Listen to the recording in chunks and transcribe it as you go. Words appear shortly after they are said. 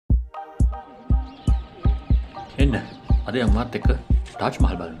එන්න අද යන් මාත් එක්ක තාජ්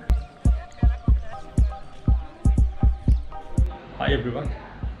මහල් බලන්න. Hi everyone.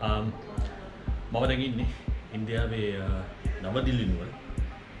 මම දැන් ඉන්නේ ඉන්දියාවේ නවදිල්ලි නුවර.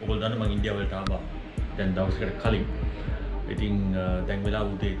 ඔයගොල්ලෝ දන්න මම ඉන්දියාවට ආවා දැන් දවසකට කලින්. ඉතින් දැන් වෙලා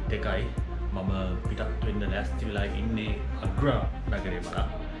උදේ 2යි. මම පිටත් වෙන්න ලෑස්ති වෙලා ඉන්නේ අග්‍රා නගරේ බලන්න.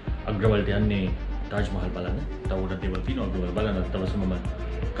 අග්‍ර වලට යන්නේ තාජ් මහල් බලන්න. තව උඩ දේවල් තියෙනවා අග්‍ර වල බලන්න. දවස මම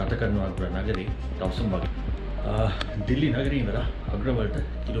ගත කරනවා අග්‍රා නගරේ දවසම වගේ. දිල්ලි නගරේ ඉඳලා අග්‍ර වලට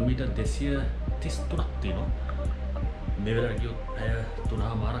කිලෝමීටර් 233ක් තියෙනවා. මේ වෙලාවට ගියොත් පැය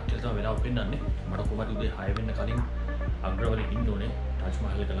 3:00මාරක් කියලා තමයි වෙලාව පෙන්නන්නේ. මට කොහමද උදේ 6 වෙන්න කලින් අග්‍ර වල ඉන්න ඕනේ තාජ්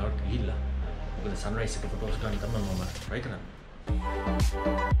මහල් ගලවට ගිහිල්ලා. මොකද සන්රයිස් එක ෆොටෝස් ගන්න තමයි මම try කරන්නේ.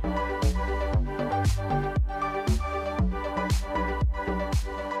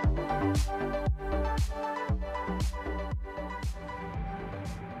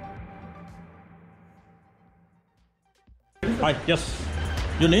 Hi, yes.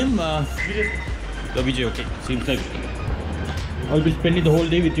 Your name? Vijay. Vijay, okay. Seems like I'll be spending the whole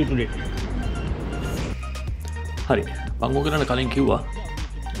day with you today. හරි. මම ඔයගලන්ට කලින් කිව්වා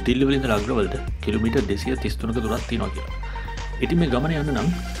දිල්ලි වලින් ඉඳලා අග්‍ර වලට කිලෝමීටර් 233ක දුරක් තියෙනවා කියලා. ඉතින් මේ ගමන යන්න නම්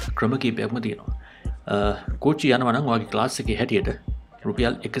ක්‍රම කීපයක්ම තියෙනවා. කෝච්චි යනවා නම් ඔයාගේ ක්ලාස් එකේ හැටියට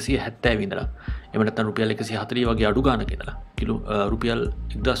රුපියල් 170 ඉඳලා එහෙම නැත්නම් රුපියල් 140 වගේ අඩු ගානක ඉඳලා රුපියල්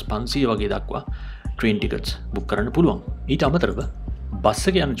 1500 වගේ දක්වා ට්‍රේන් ටිකට්ස් බුක් කරන්න පුළුවන්. ඊට අමතරව බස්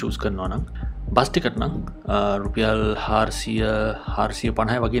එක යන්න චූස් කරනවා නම් බස් ටිකට් නම් රුපියල්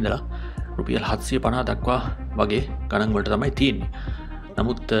 450 වගේ ඉඳලා රුපියල් 750 දක්වා වගේ ගණන් වලට තමයි තියෙන්නේ.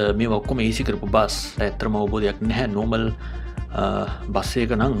 නමුත් මේ ඔක්කොම ඒසි කරපු බස් ඇත්තටම අවබෝධයක් නැහැ. නෝමල් බස්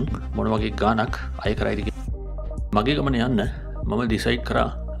එක නම් මොන වගේ ගාණක් අය කරයිද කියලා. මගේ ගමන යන්න මම ඩිසයිඩ් කරා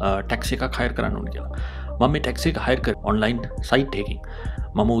ටැක්සි එකක් හයර් කරන්න ඕනේ කියලා. මම මේ ටැක්සි එක හයර් කරා ඔන්ලයින් සයිට් එකකින්.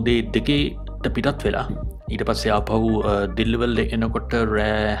 මම උදේ 2ට පිටත් වෙලා ඊට පස්සේ ආපහු දිල්ලි වල එනකොට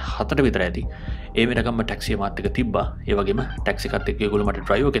රෑ 4ට විතර ඇති. ඒ වෙනකම්ම ටැක්සිය මාත් එක්ක තිබ්බා. ඒ වගේම ටැක්සි එකත් එක්ක ඒගොල්ලෝ මට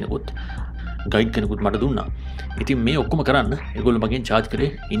ඩ්‍රයිවර් කෙනෙකුත් ගයිඩ් කෙනෙකුත් මට දුන්නා. ඉතින් මේ ඔක්කොම කරන්න ඒගොල්ලෝ මගෙන් charge කරේ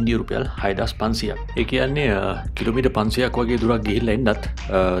ඉන්දිය රුපියල් 6500ක්. ඒ කියන්නේ කිලෝමීටර් 500ක් වගේ දුරක් ගිහිල්ලා එන්නත්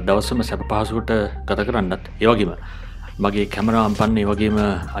දවසම සැප පහසුවට ගත කරන්නත් ඒ වගේම මගේ කැමරා අම්පන්න ඒ වගේම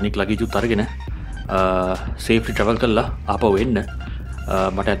අනික් ලගේජුත් අරගෙන සේෆ්ලි ට්‍රැවල් කරලා ආපහු එන්න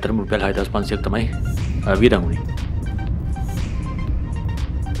මට ඇත්තටම රුපියල් 6500ක් තමයි වියදම් වුණේ.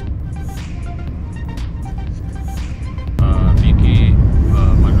 මේකේ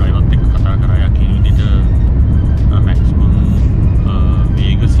මම ඩ්‍රයිවර්ත් එක්ක කතා කරා යා කියන විදිහට මැක්සිමම්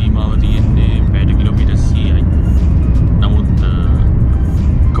වේග සීමාව තියෙන්නේ පැයට කිලෝමීටර් 100යි. නමුත්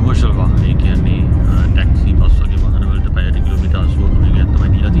කොමර්ෂල් වාහන ඒ කියන්නේ ටැක්සි බස් වගේ වාහන වලට පැයට කිලෝමීටර් 80ක වේගයක් තමයි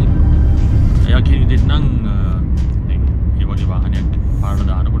දීලා තියෙන්නේ. එයා කියන විදිහට නම් ඒ වගේ වාහනයක් පාරට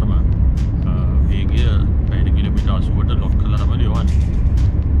දානකොටම වේගය පැයට කිලෝමීටර් 80ට ලොක් කරලා තමයි යවන්නේ.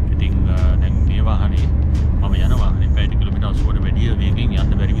 ඉතින් දැන් මේ වාහනේ මම යන වාහනේ පැයට කිලෝමීටර් 80ට වැඩි වේගයෙන්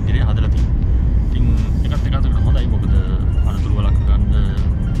යන්න බැරි විදිහට හදලා තියෙනවා. ඉතින් එකත් එකකට හොඳයි. මොකද අනතුරු වලක් ගන්න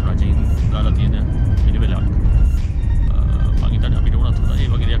රජයෙන් දාලා තියෙන පිළිවෙලක්. මම හිතන්නේ අපිට උනත් හොඳයි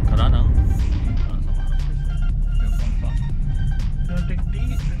ඒ වගේ දෙයක් කරා නම්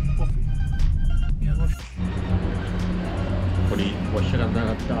පොඩි වොෂ් එකක්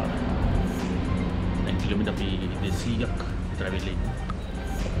දාගත්තා. දැන් කිලෝමීටර් 200ක් විතර වෙලයි.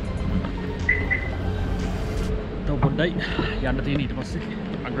 තව පොඩ්ඩයි යන්න තියෙන ඊට පස්සේ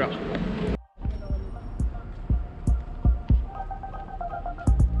අග්‍රා.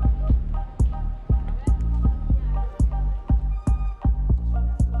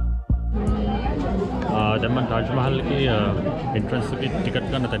 දැන් මම තාජ් මහල් එකේ එන්ට්‍රන්ස් එකේ ටිකට්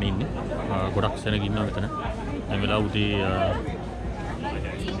ගන්න තැන ඉන්නේ. ගොඩක් සෙනග ඉන්නවා මෙතන. දැන් වෙලාව උදේ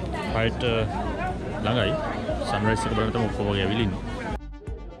 6ට ළඟයි. සන්රයිස් එක බලන්න තමයි ඔක්කොම වගේ ඇවිල්ලා ඉන්නේ.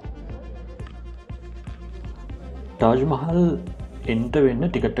 තාජ් මහල් එන්ටර් වෙන්න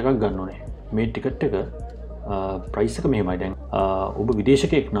ටිකට් එකක් ගන්න ඕනේ. මේ ටිකට් එක ප්‍රයිස් එක මෙහෙමයි. දැන් ඔබ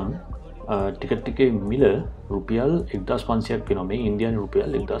විදේශිකයෙක් නම් ටිකට් එකේ මිල රුපියල් 1500ක් වෙනවා. මේ ඉන්දියානු රුපියල්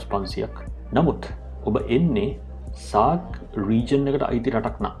 1500ක්. නමුත් ඔබ එන්නේ සාක් රීජන් එකට අයිති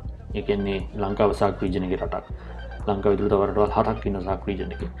රටක් නම්. ඒ කියන්නේ ලංකාව සාක් රීජන් එකේ රටක්. ලංකාවේ විතර තව රටවල් 7ක් ඉන්න සාක්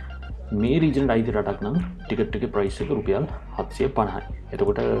රීජන් එකේ. මේ රීජන් එකට අයිති රටක් නම් ටිකට් එකේ ප්‍රයිස් එක රුපියල් 750යි.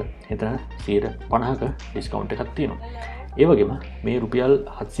 එතකොට එතන 50ක ඩිස්කවුන්ට් එකක් තියෙනවා. ඒ වගේම මේ රුපියල්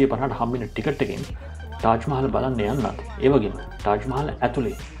 750ට හම්බෙන ටිකට් එකෙන් තාජ් මහල් බලන්න යන්නත් ඒ වගේම තාජ් මහල්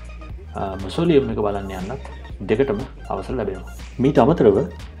ඇතුලේ මොසෝලියම් එක බලන්න යන්නත් දෙකටම අවසර ලැබෙනවා. මීට අමතරව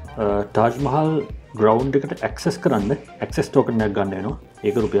තාජ් මහල් ග්‍රවුන්ඩ් එකට ඇක්සස් කරන්න ඇක්සස් ටෝකන් එකක් ගන්න වෙනවා.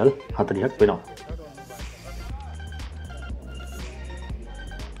 ඒක රුපියල් 40ක් වෙනවා.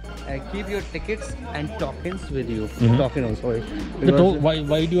 keep your tickets and tokens with you. Token also. Sorry.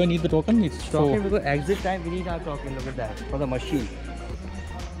 why do I need the token? It's Token because exit time we need our token. Look at that for the machine.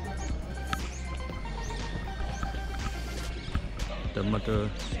 මට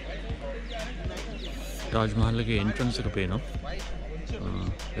Taj මහල්ගේ entrance එක පේනවා.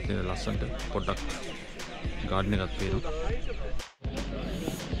 එතන ලස්සනට පොඩ්ඩක් garden එකක් පේනවා.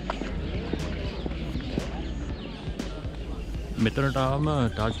 මෙතනට ආවම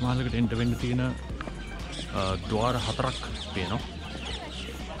තාජ් මහල්කට එන්ටර් වෙන්න තියෙන ద్వාර 4ක් පේනවා.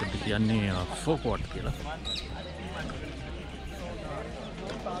 ඒකට කියන්නේ ෆෝකෝට් කියලා.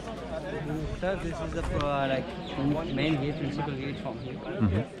 Sir, this is the like main gate, principal gate from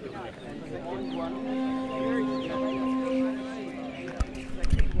here.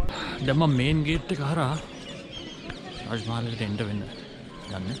 දැන් මම මේන් ගේට් එක හරහා තාජ් මහල්කට එන්ටර් වෙන්න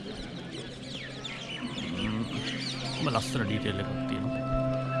යන්නේ. ලස්සන ඩීටේල් එකක් තියෙනවා.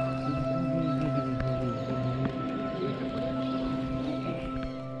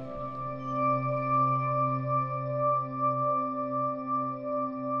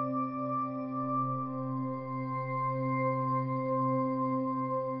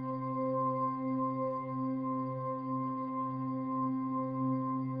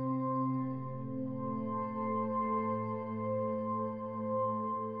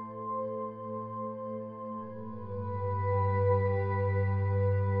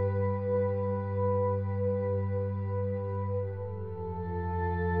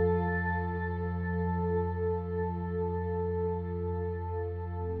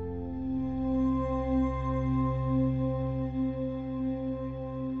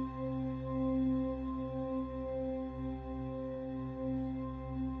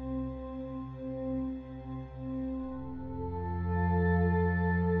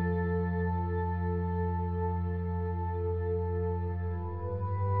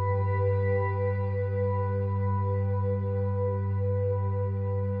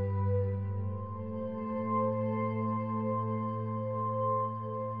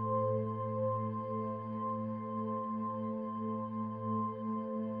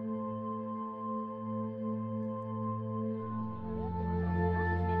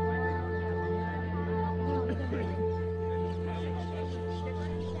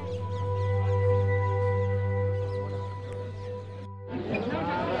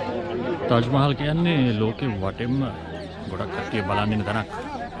 තාජ් මහල් කියන්නේ ලෝකෙ වටෙම ගොඩක් කට්ටිය බලන්න ඉන්න තැනක්.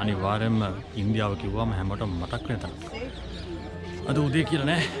 අනිවාර්යයෙන්ම ඉන්දියාව කිව්වම හැමෝටම මතක් වෙන තැනක්. අද උදේ කියලා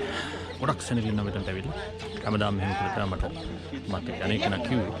නෑ. ගොඩක් සෙනගින්න මෙතනට ඇවිල්ලා. හැමදාම මෙහෙම කරලා මට අනේ කෙනෙක්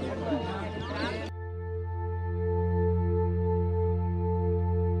කිව්වා.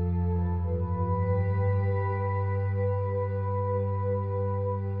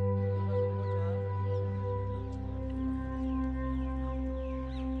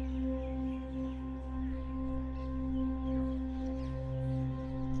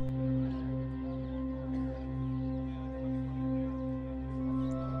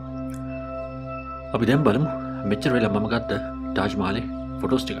 අපි දැන් බලමු මෙච්චර වෙලා මම ගත්ත තාජ් මහලේ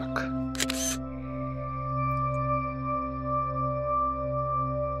ෆොටෝස් ටිකක්.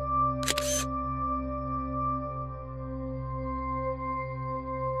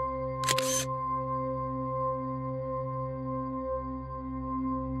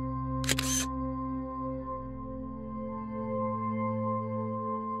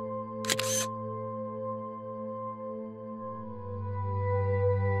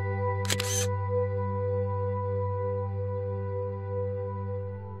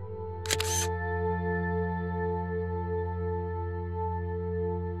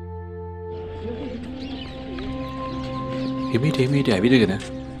 හිමීට ඇවිදගෙන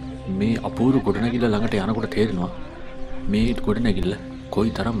මේ අපූරු ගොඩනැගිල්ල ළඟට යනකොට තේරෙනවා මේ ගොඩනැගිල්ල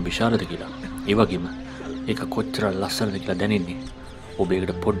කොයි තරම් විශාලද කියලා. ඒ වගේම ඒක කොච්චර ලස්සනද කියලා දැනෙන්නේ ඔබ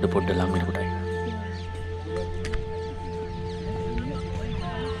ඒකට පොඩ්ඩ ලං වෙනකොටයි.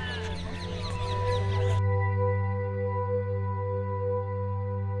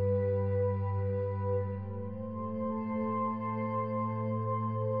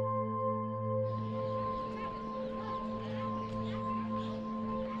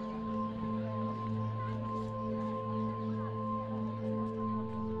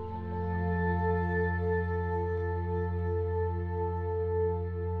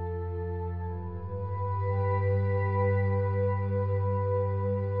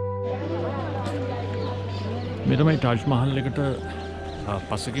 මේ තමයි තාජ් මහල් එකට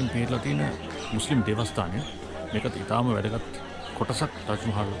පස්සකින් පිහිටලා තියෙන මුස්ලිම් දේවස්ථානය. මේකත් ඉතාම වැදගත් කොටසක් තාජ්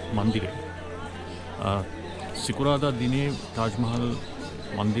මහල් මන්දිරය. සිකුරාදා දිනේ තාජ් මහල්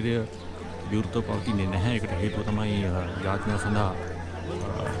මන්දිරය විවෘතව පවතින්නේ නැහැ. ඒකට හේතුව තමයි යාඥා සඳහා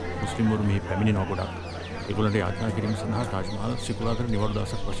මුස්ලිම්වරු මේ පැමිණෙනවා ගොඩක්. ඒගොල්ලන්ට යාත්‍රා කිරීම සඳහා තාජ් මහල් සිකුරාදා නිවාඩු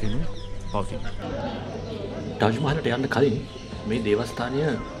දවසක් වශයෙන් පවතිනවා. තාජ් මහලට යන්න කලින් මේ දේවස්ථානය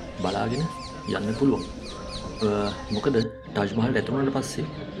බලාගෙන යන්න පුළුවන්. මොකද තාජ් මහල්ට ඇතුළු වුණාට පස්සේ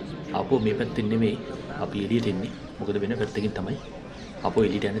ආපහු මේ පැත්තෙන් නෙමෙයි අපි එළියට එන්නේ. මොකද වෙන පැත්තකින් තමයි ආපහු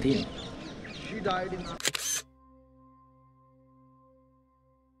එළියට යන්න තියෙන්නේ.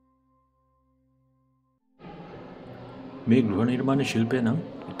 මේ ගෘහ නිර්මාණ ශිල්පය නම්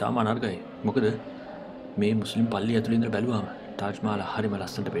ඉතාම අනර්ගයි. මොකද මේ මුස්ලිම් පල්ලිය ඇතුළේ ඉඳලා බැලුවාම තාජ් මහල් හරිම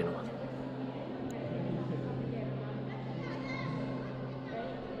ලස්සනට පේනවා.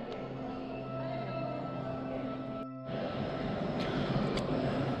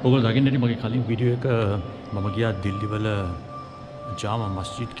 ඔයගොල්ලෝ දකින්න ඇති මගේ කලින් වීඩියෝ එක මම ගියා දිල්ලි වල ජාමා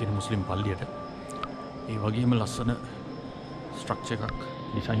මස්ජිද් කියන මුස්ලිම් පල්ලියට. ඒ වගේම ලස්සන ස්ට්‍රක්චර් එකක්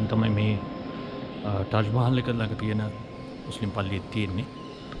ඩිසයින් තමයි මේ තාජ් මහල් එක ළඟ තියෙන මුස්ලිම් පල්ලියේ තියෙන්නේ.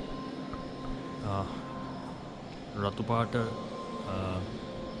 රතු පාට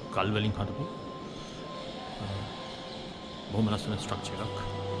කල් වලින් හදපු බොහොම ලස්සන ස්ට්‍රක්චර් එකක්.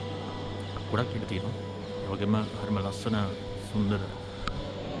 ගොඩක් ඉඳ තියෙනවා. ඒ වගේම හරිම ලස්සන සුන්දර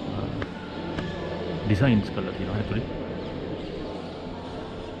ඩිසයින්ස් කරලා තියෙනවා ඇතුලේ.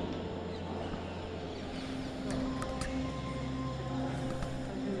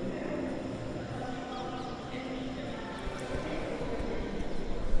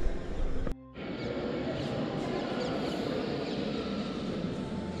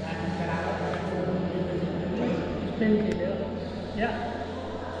 Yeah.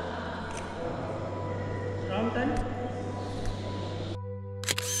 Wrong turn.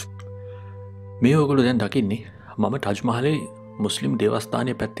 මේ ඔයගොල්ලෝ දැන් දකින්නේ මම තාජ් මහලේ මුස්ලිම්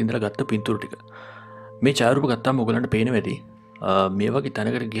දේවස්ථානයේ පැත්තේ ඉඳලා ගත්ත පින්තූර ටික. මේ ඡායාරූප ගත්තාම ඔයගලන්ට පේනවා ඇති මේ වගේ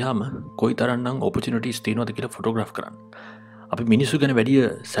තැනකට ගියාම කොයිතරම්නම් ඔපචුනිටිස් තියෙනවද කියලා ෆොටෝග්‍රාෆ් කරන්න. අපි මිනිස්සු ගැන වැඩි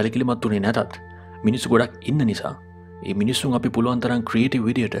සැලකිලිමත් උනේ නැතත් මිනිස්සු ගොඩක් ඉන්න නිසා ඒ මිනිස්සුන් අපි පුළුවන් තරම් ක්‍රියේටිව්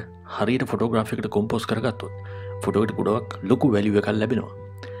විදියට හරියට ෆොටෝග්‍රාෆ් එකට කොම්පෝස් කරගත්තොත් ෆොටෝ එකට ගොඩක් ලොකු වැලියු එකක් ලැබෙනවා.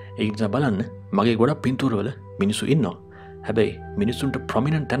 ඒ නිසා බලන්න මගේ ගොඩක් පින්තූරවල මිනිස්සු ඉන්නවා. හැබැයි මිනිස්සුන්ට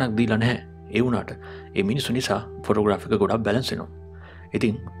ප්‍රොමිනන්ට් තැනක් දීලා නැහැ. ඒ වුණාට ඒ මිනිස්සු නිසා ෆොටෝග්‍රාෆ් එක ගොඩක් බැලන්ස් වෙනවා.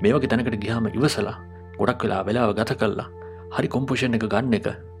 ඉතින් මේ වගේ තැනකට ගියාම ඉවසලා ගොඩක් වෙලාව ගත කරලා හරි කොම්පොසිෂන් එක ගන්න එක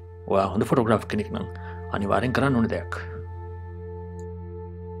ඔයා හොඳ ෆොටෝග්‍රාෆ් කෙනෙක් නම් අනිවාර්යෙන් කරන්න ඕන දෙයක්.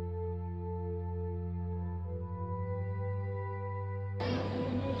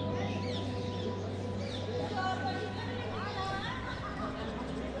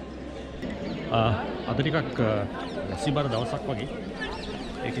 අද ටිකක් රැසිබර දවසක් වගේ.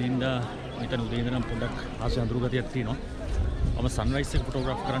 ඒකින්ද මෙතන උදේ ඉඳන් පොඩ්ඩක් ආසය අඳුරු ගතියක් තියෙනවා. මම සන්රයිස් එක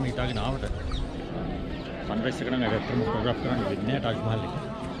ෆොටෝග්‍රාෆ් කරන්න හිතාගෙන ආවට සන්රයිස් එක නම් ඇත්තටම ෆොටෝග්‍රාෆ් කරන්න වෙන්නේ නැහැ තාජ් මහල් එක.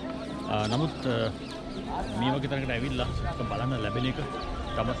 නමුත් මේ වගේ තැනකට ඇවිල්ලා බලන්න ලැබෙන එක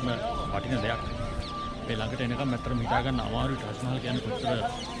තමත්ම වටින දෙයක්. මේ ළඟට එනකම් ඇත්තටම හිතා ගන්න අමාරුයි තාජ් මහල් කියන්නේ කොච්චර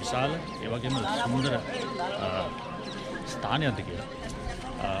විශාල ඒ වගේම සුන්දර ස්ථානයක්ද කියලා.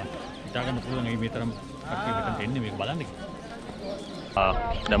 හිතා ගන්න පුළුවන් මේ තරම් කට්ටිය මෙතනට එන්නේ මේක බලන්න කියලා.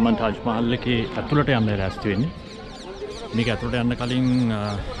 දැන් මම තාජ් මහල් එකේ ඇතුළට යන්න ලෑස්ති වෙන්නේ. මේක ඇතුළට යන්න කලින්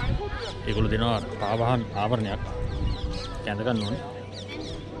ඒගොල්ලෝ දෙනවා පාවහන් ආවරණයක් කැඳ ගන්න ඕනේ.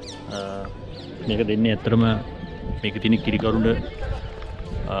 මේක දෙන්නේ ඇත්තටම මේක තියෙන කිරිකරුඬ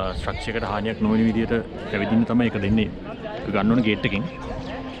ස්ට්‍රක්චර් එකට හානියක් නොවන විදිහට ඇවිදින්න තමයි ඒක දෙන්නේ. ඒක ගන්න ඕනේ ගේට් එකෙන්.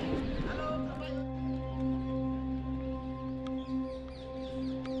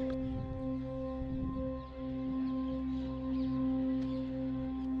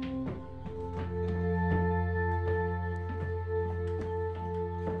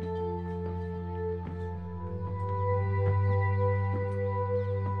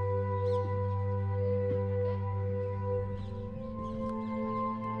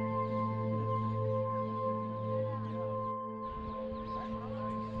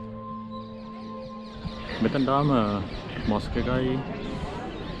 මෙතන තාම මොස්ක් එකයි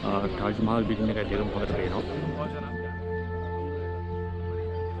තාජ් මහල් බිල්ඩින් එකයි දෙකම හොඳට පේනවා.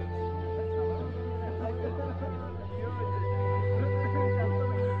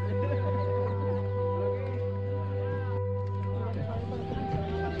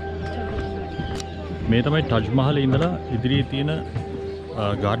 මේ තමයි තාජ් මහලේ ඉඳලා ඉදිරියේ තියෙන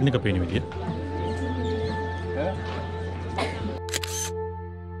ගාඩන් එක පේන විදිය.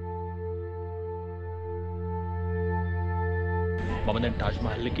 මම දැන් තාජ්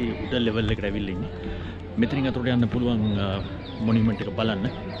මහල් එකේ උඩ ලෙවල් එකට ඇවිල්ලා ඉන්නේ. මෙතනින් අතට යන්න පුළුවන් මොනියුමන්ට් එක බලන්න.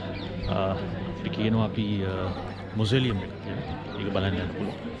 ඒක කියනවා අපි මොසේලියම් එක කියලා. ඒක බලන්න යන්න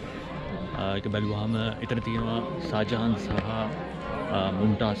පුළුවන්. ඒක බැලුවාම එතන තියෙනවා ෂාජහාන් සහ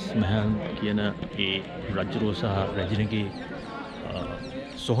මුම්තාස් මහල් කියන ඒ රජුරෝ සහ රජිනගේ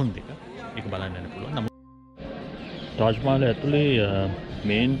සොහොන් දෙක ඒක බලන්න යන්න පුළුවන්. නමුත් තාජ් මහල් ඇතුලේ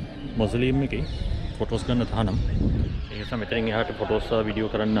මේන් මොසලියම් එකේ ෆොටෝස් ගන්න තහනම්. ඒ නිසා මෙතනින් එහාට ෆොටෝස්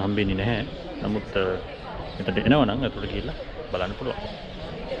වීඩියෝ කරන්න හම්බෙන්නේ නැහැ. නමුත් මෙතනට එනවා නම් අතට ගිහිල්ලා බලන්න පුළුවන්.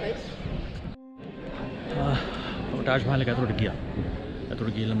 තාජ් මහල් එක ඇතුලට ගියා.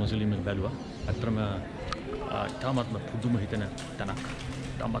 ඇතුලට ගිහිල්ලා මොසලියම් එක බැලුවා. අත්‍තරම තාමත්ම පුදුම හිතන තැනක්.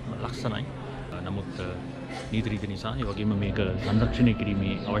 තාමත්ම ලක්ෂණයි. නමුත් නීති රීති නිසා ඒ වගේම මේක සංරක්ෂණය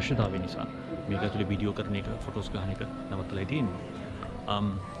කිරීමේ අවශ්‍යතාවය නිසා මේක ඇතුලේ වීඩියෝ කරන එක ෆොටෝස් ගන්න එක නවත්තලා තියෙනවා.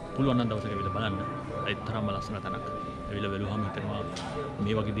 පුළුවන් නම් දවසක ඇවිල්ලා බලන්න. ඒ තරම්ම ලස්සන තැනක්. ඇවිල්ලා බැලුවම හිතෙනවා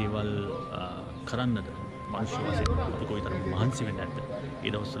මේ වගේ දේවල් කරන්නද මනුෂ්‍ය වශයෙන් අපි කොයිතරම් මහන්සි වෙන්නේ නැද්ද?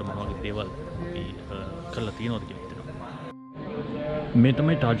 ඒ දවස්වල මොන වගේ දේවල් අපි කරලා තියෙනවද කියලා හිතෙනවා. මේ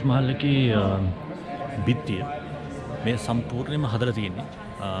තමයි තාජ් මහල් එකේ බිත්තිය. මේ සම්පූර්ණයෙන්ම හදලා තියෙන්නේ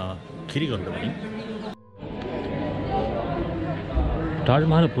කිරිගොඩ වලින්. තාජ්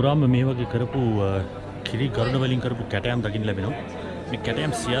මහල් පුරාම මේ වගේ කරපු කිරිගොඩ වලින් කරපු කැටයම් දකින්න ලැබෙනවා. මේ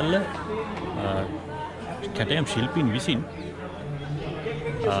කැටයම් සියල්ල කැටයම් ශිල්පීන් විසින්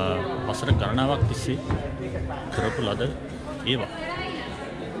වසර ගණනාවක් තිස්සේ කරපු ලද ඒවා.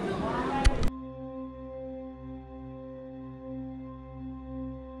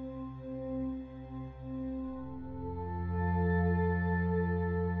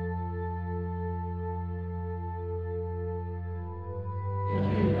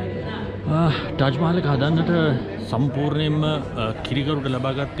 තාජ් මහල් එක හදන්නට සම්පූර්ණයෙන්ම කිරිගරුට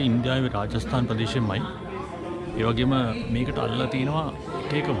ලබාගත්තේ ඉන්දියාවේ රාජස්ථාන් ප්‍රදේශයෙන්මයි. ඒ වගේම මේකට අල්ලලා තිනවා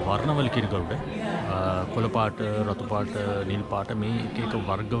එක එක වර්ණවල කිරිගරුට. කොළ පාට, රතු පාට, නිල් පාට මේ එක එක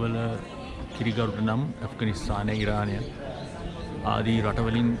වර්ගවල කිරිගරුට නම් ඇෆ්ගනිස්තානය, ඉරානය ආදී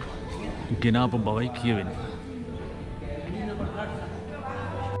රටවලින් ගෙනාපු බවයි කියවෙන්නේ.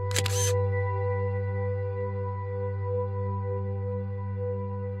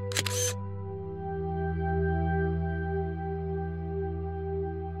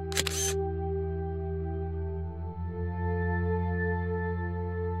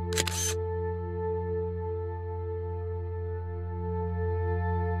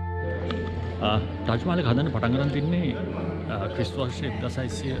 තාජ් මහල් එක හදන්න පටන් ගන්න තින්නේ ක්‍රිස්තු වර්ෂ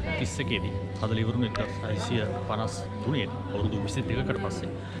 1631 දී. හදලා ඉවරුනේ 1653 දී. අවුරුදු 22කට පස්සේ.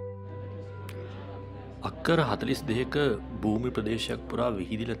 අක්කර 42ක භූමි ප්‍රදේශයක් පුරා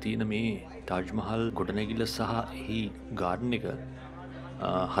විහිදිලා තියෙන මේ තාජ් මහල් ගොඩනැගිල්ල සහ එහි ගාඩන් එක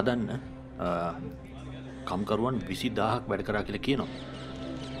හදන්න කම්කරුවන් 20000ක් වැඩ කරා කියලා කියනවා.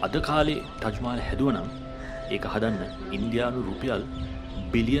 අද කාලේ තාජ් මහල් හැදුවනම් ඒක හදන්න ඉන්දියානු රුපියල්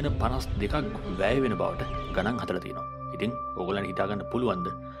බිලියන 52ක් වැය වෙන බවට ගණන් හදලා තියෙනවා. ඉතින් ඕගොල්ලන්ට හිතා ගන්න පුළුවන්ද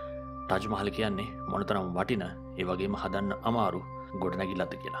තාජ් මහල් කියන්නේ මොනතරම් වටින ඒ වගේම හදන්න අමාරු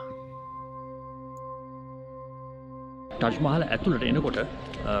ගොඩනැගිල්ලක්ද කියලා. තාජ් මහල් ඇතුළට එනකොට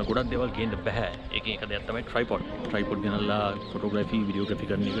ගොඩක් දේවල් ගේන්න බෑ. ඒකෙන් එක දෙයක් තමයි ට්‍රයිපොඩ්. ට්‍රයිපොඩ් ගෙනල්ලා ෆොටෝග්‍රැෆි, වීඩියෝග්‍රැෆි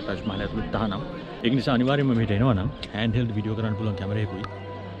කරන එක තාජ් මහල් ඇතුළට තහනම්. ඒක නිසා අනිවාර්යයෙන්ම මෙහෙට එනවා නම් හෑන්ඩ් හෙල්ඩ් වීඩියෝ කරන්න පුළුවන් කැමරාවකුයි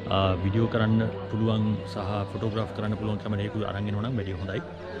වීඩියෝ කරන්න පුළුවන් සහ ෆොටෝග්‍රාෆ් කරන්න පුළුවන් කැමරාවකුයි අරන් එනවා නම් වැඩි හොඳයි.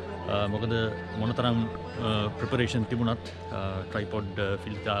 මොකද මොනතරම් ප්‍රෙපරේෂන් තිබුණත් ට්‍රයිපොඩ්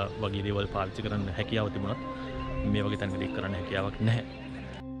ෆිල්ටර් වගේ දේවල් පාවිච්චි කරන්න හැකියාව තිබුණත් මේ වගේ තැනකදී කරන්න හැකියාවක් නැහැ.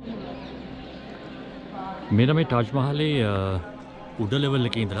 මේ තමයි තාජ් මහලේ උඩ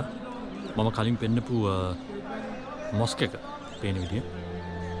ලෙවල් එකේ ඉඳලා මම කලින් පෙන්නපු මොස්ක් එක පේන විදිය.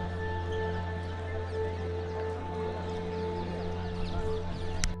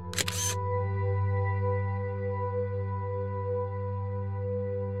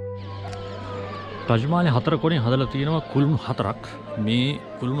 තාජ් මහලේ 4 කොනේ හදලා තියෙනවා කුළුණු 4ක්. මේ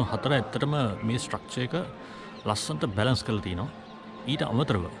කුළුණු 4 ඇත්තටම මේ ස්ට්‍රක්චර් එක ලස්සනට බැලන්ස් කරලා තිනවා. ඊට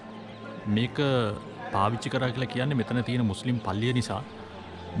අමතරව මේක පාවිච්චි කරා කියලා කියන්නේ මෙතන තියෙන මුස්ලිම් පල්ලිය නිසා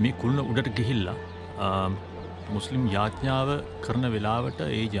මේ කුළුණ උඩට ගිහිල්ලා මුස්ලිම් යාඥාව කරන වෙලාවට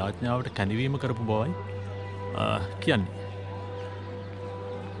ඒ යාඥාවට කැඳවීම කරපු බවයි කියන්නේ.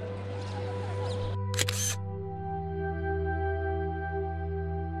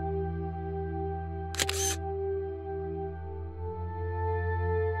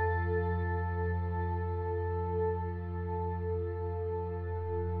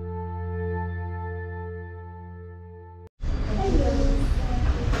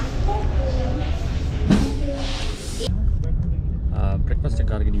 බ්‍රෙක්ෆාස්ට්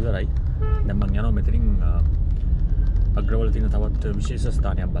එක අරගෙන ඉවරයි. දැන් මම යනවා මෙතනින් අග්‍රවල තියෙන තවත් විශේෂ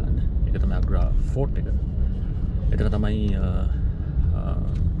ස්ථානයක් බලන්න. ඒක තමයි අග්‍රා ෆෝර්ට් එක. එතන තමයි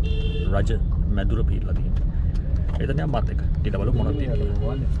රජ මැදුර පිරලා තියෙන්නේ. එතන යම් මාත් එක. ඊට බලමු මොනවද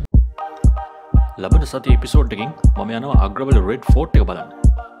තියෙන්නේ. ලබන සතියේ එපිසෝඩ් එකකින් මම යනවා අග්‍රවල රෙඩ් ෆෝර්ට් එක බලන්න.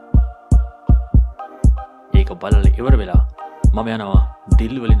 ඒක බලලා ඉවර වෙලා මම යනවා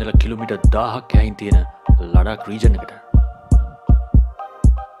දිල්ලි වලින් ඉඳලා කිලෝමීටර් 1000ක් කැහින් තියෙන ලඩාක් රීජන් එකට.